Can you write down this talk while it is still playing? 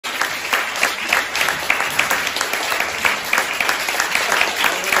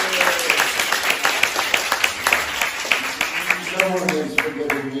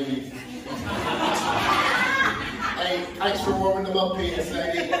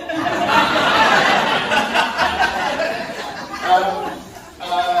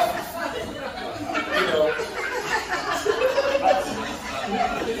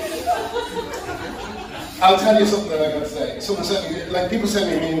I'll tell you something that I got to say. Someone sent me, like people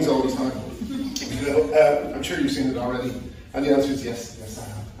send me memes all the time. You know, I'm sure you've seen it already. And the answer is yes, yes I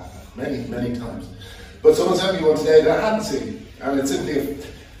have. Many, many times. But someone sent me one today that I hadn't seen. And it's simply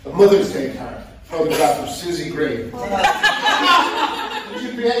a Mother's Day card. Photograph of Susie Green. Did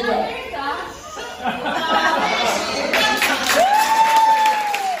you create that?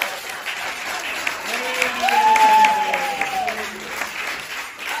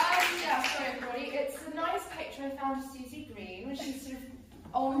 I found Susie Green, which is sort of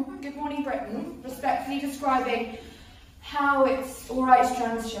on Good Morning Britain, respectfully describing how it's alright to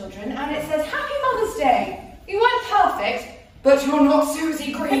trans children, and it says, Happy Mother's Day! You weren't perfect, but you're not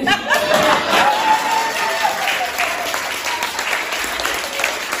Susie Green. That's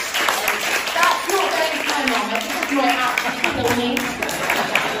not very kind of it, it's not actually for me.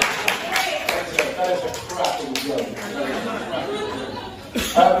 That is a cracking joke.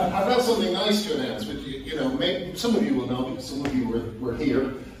 I've got something nice to announce, which you know, maybe some of you will know because some of you were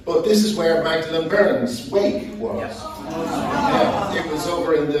here. But this is where Magdalene Byrne's wake was. It was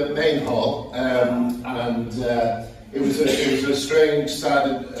over in the main hall, and it was a strange,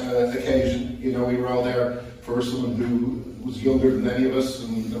 sad occasion. You know, we were all there for someone who was younger than any of us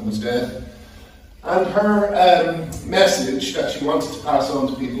and was dead. And her message that she wanted to pass on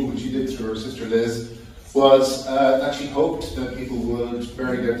to people, which she did through her sister Liz, was that she hoped that people would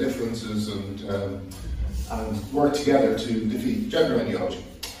bury their differences and work together to defeat gender ideology.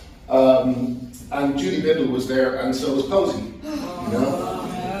 And Judy Biddle was there, and so was Posey. You know,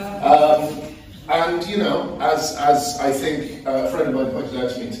 and you know, as I think a friend of mine pointed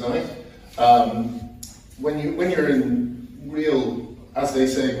out to me tonight, when you're in real, as they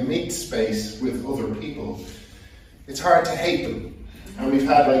say, meat space with other people, it's hard to hate them. And we've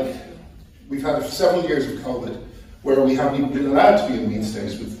had several years of COVID where we haven't even been allowed to be in meat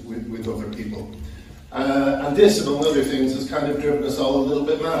space with other people. And this, among other things, has kind of driven us all a little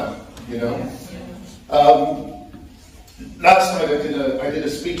bit mad, you know. Last night I did a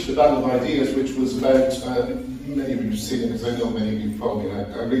speech, The Battle of Ideas, which was about, many of you have seen it because I know many of you follow me,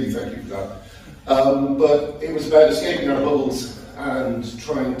 and I really thank you for that. But it was about escaping our bubbles and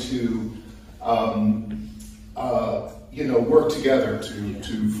trying to, you know, work together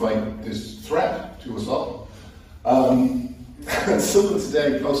to fight this threat to us all. And someone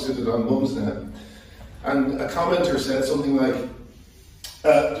today posted it on Mumsnet, and a commenter said something like,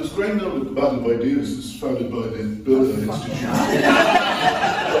 it was great knowing that the Battle of Ideas is founded by the Buddha Institute.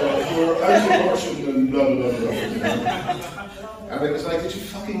 For anti-abortion and blah, blah, blah, blah. You know? And it was like, did you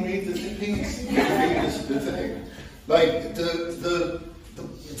fucking read the piece? Did you read the thing? Like,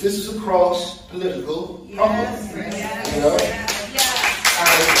 this is a cross-political problem. Yes. You know?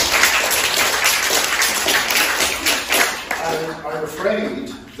 And I'm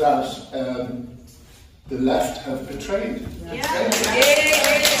afraid that the left have betrayed. I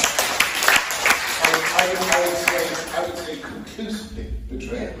would say conclusively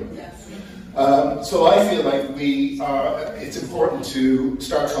betrayed them. So I feel like it's important to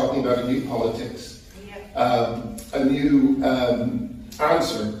start talking about a new politics, a new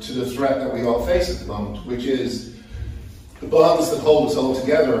answer to the threat that we all face at the moment, which is the bonds that hold us all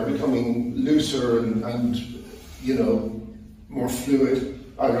together are becoming looser and you know, more fluid,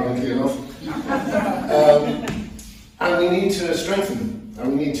 ironically enough. And we need to strengthen them, and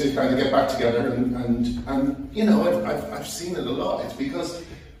we need to kind of get back together and you know, I've seen it a lot. It's because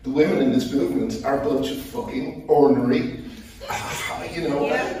the women in this movement are a bunch of fucking ordinary, you know,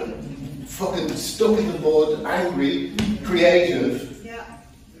 fucking stuck in the mud, angry, creative,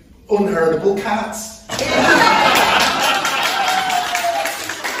 unheardable cats.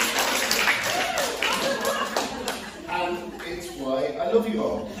 And it's why I love you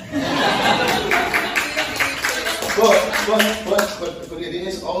all. But it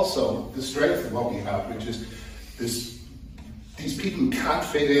is also the strength of what we have, which is these people who can't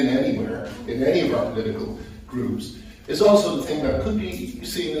fit in anywhere, in any of our political groups, is also the thing that could be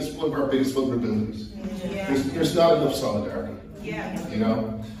seen as one of our biggest vulnerabilities. There's not enough solidarity. You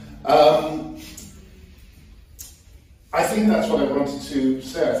know? I think that's what I wanted to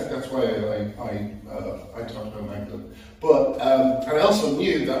say. I think that's why I talked about Magdalene. But and I also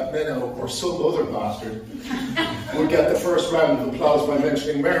knew that Menno or some other bastard would get the first round of applause by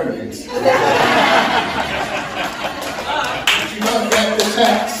mentioning mermaids. Did you not get the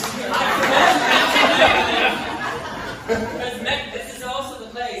text? This is also the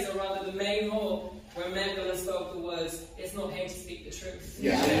place, or rather the main hall, where Magdalene spoke the words, "It's not him to speak the truth."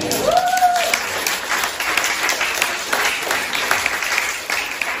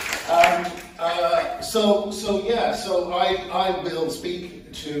 So So I will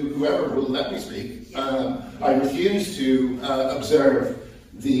speak to whoever will let me speak. I refuse to observe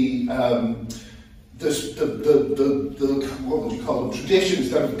the what would you call them, traditions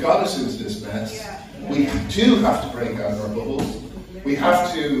that have got us into this mess. We do have to break out of our bubbles. We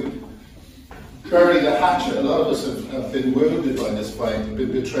have to bury the hatchet. A lot of us have been wounded by this fight,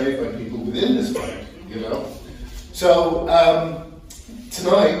 been betrayed by people within this fight, you know. So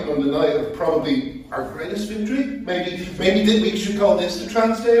tonight, on the night of probably our greatest victory, maybe we should call this the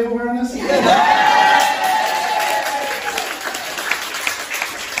Trans Day of Awareness.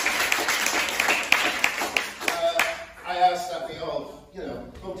 I ask that we all, you know,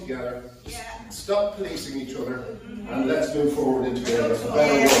 come together, stop policing each other, and let's move forward into a better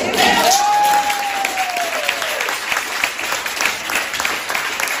world.